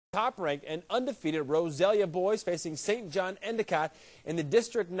Top-ranked and undefeated Roselia boys facing St. John-Endicott in the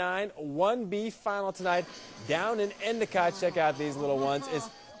District 9 1B final tonight down in Endicott. Check out these little ones. It's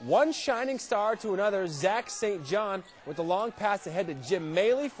one shining star to another. Zach St. John with the long pass ahead to Jim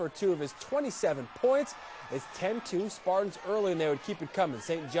Maley for 2 of his 27 points. It's 10-2. Spartans early and they would keep it coming.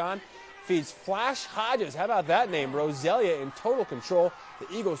 St. John feeds Flash Hodges. How about that name? Roselia in total control. The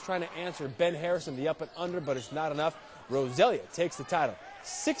Eagles trying to answer Ben Harrison the up and under, but it's not enough. Roselia takes the title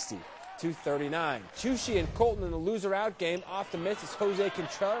 60-39. Tucci and Colton in the loser-out game. Off the miss is Jose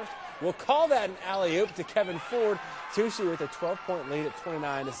Contreras. We'll call that an alley-oop to Kevin Ford. Tucci with a 12-point lead at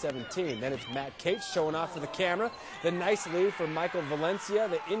 29-17. Then it's Matt Cates showing off for the camera. The nice lead for Michael Valencia.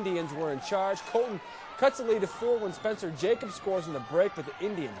 The Indians were in charge. Colton cuts the lead to 4 when Spencer Jacobs scores in the break, but the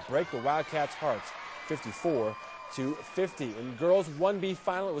Indians break the Wildcats' hearts 54-50. In girls 1B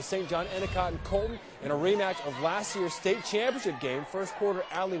final, it was St. John-Endicott and Colton in a rematch of last year's state championship game. First quarter,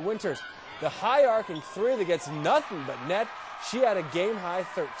 Allie Winters, the high arcing three that gets nothing but net. She had a game-high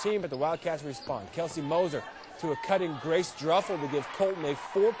 13, but the Wildcats respond. Kelsey Moser to a cutting Grace Druffel to give Colton a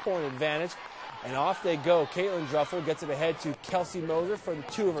 4-point advantage. And off they go. Caitlin Druffel gets it ahead to Kelsey Moser for the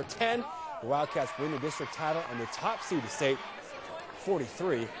 2 of her 10. The Wildcats win the district title and the top seed of state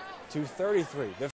 43-33.